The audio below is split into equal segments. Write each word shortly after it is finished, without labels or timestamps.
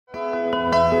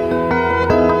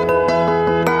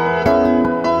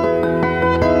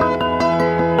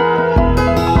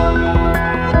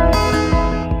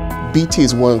BT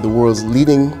is one of the world's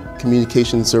leading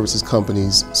communication services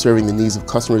companies, serving the needs of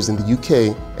customers in the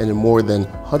UK and in more than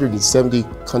 170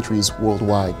 countries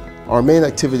worldwide. Our main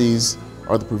activities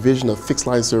are the provision of fixed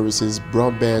line services,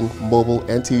 broadband, mobile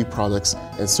and TV products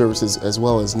and services, as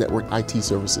well as network IT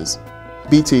services.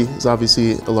 BT is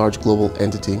obviously a large global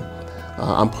entity.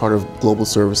 I'm part of global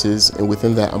services, and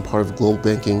within that I'm part of global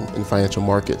banking and financial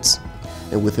markets.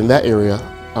 And within that area,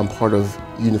 I'm part of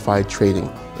unified trading,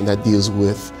 and that deals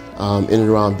with in and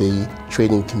around the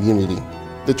trading community.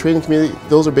 The trading community,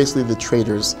 those are basically the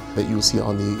traders that you will see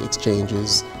on the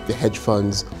exchanges, the hedge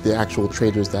funds, the actual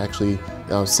traders that actually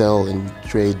sell and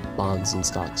trade bonds and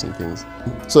stocks and things.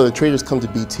 So the traders come to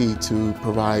BT to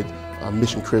provide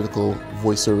mission critical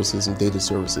voice services and data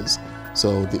services.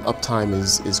 So the uptime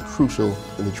is crucial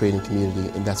in the trading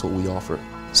community, and that's what we offer.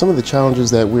 Some of the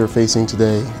challenges that we are facing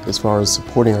today as far as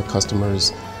supporting our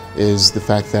customers is the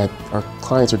fact that our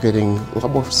clients are getting a lot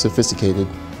more sophisticated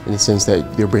in the sense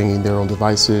that they're bringing their own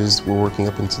devices, we're working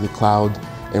up into the cloud,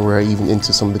 and we're even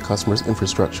into some of the customers'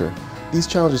 infrastructure. These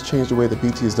challenges change the way that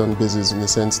BT has done business in the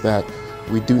sense that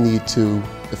we do need to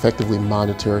effectively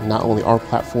monitor not only our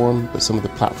platform, but some of the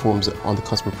platforms on the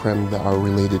customer prem that are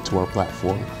related to our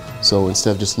platform. So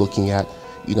instead of just looking at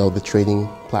the trading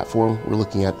platform, we're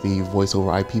looking at the voice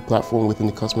over IP platform within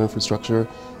the customer infrastructure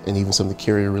and even some of the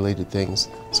carrier related things.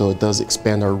 So it does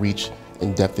expand our reach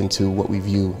and depth into what we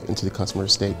view into the customer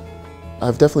estate.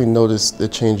 I've definitely noticed the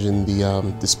change in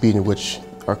the speed in which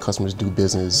our customers do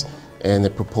business, and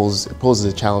it poses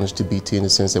a challenge to BT in the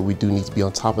sense that we do need to be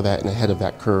on top of that and ahead of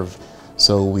that curve.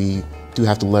 So we do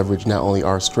have to leverage not only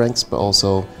our strengths, but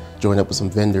also join up with some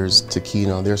vendors to key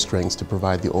in on their strengths to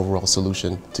provide the overall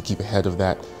solution to keep ahead of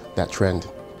that trend.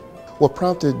 What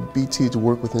prompted BT to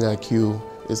work with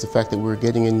NetIQ is the fact that we're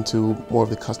getting into more of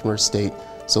the customer estate.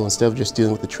 So instead of just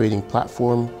dealing with the trading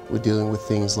platform, we're dealing with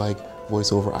things like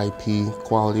voice over IP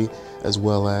quality, as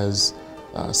well as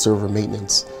server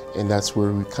maintenance. And that's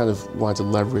where we kind of wanted to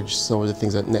leverage some of the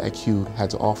things that NetIQ had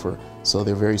to offer. So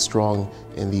they're very strong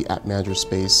in the app manager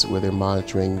space where they're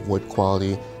monitoring VOIP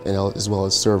quality and as well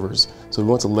as servers. So we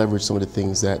want to leverage some of the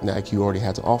things that NetIQ already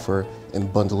had to offer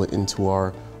and bundle it into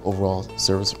our overall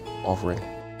service offering.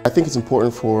 I think it's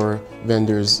important for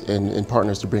vendors and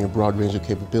partners to bring a broad range of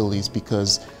capabilities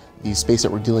because the space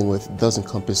that we're dealing with does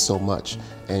encompass so much.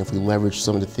 And if we leverage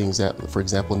some of the things that, for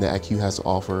example, NetIQ has to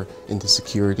offer into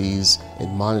securities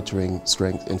and monitoring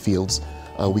strength and fields,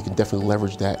 we can definitely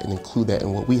leverage that and include that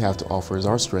in what we have to offer as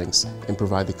our strengths and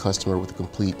provide the customer with a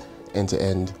complete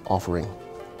end-to-end offering.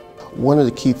 One of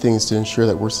the key things to ensure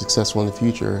that we're successful in the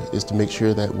future is to make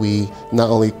sure that we not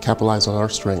only capitalize on our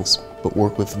strengths, but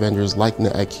work with vendors like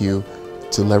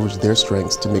NetIQ to leverage their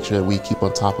strengths to make sure that we keep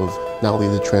on top of not only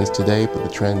the trends today, but the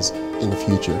trends in the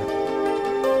future.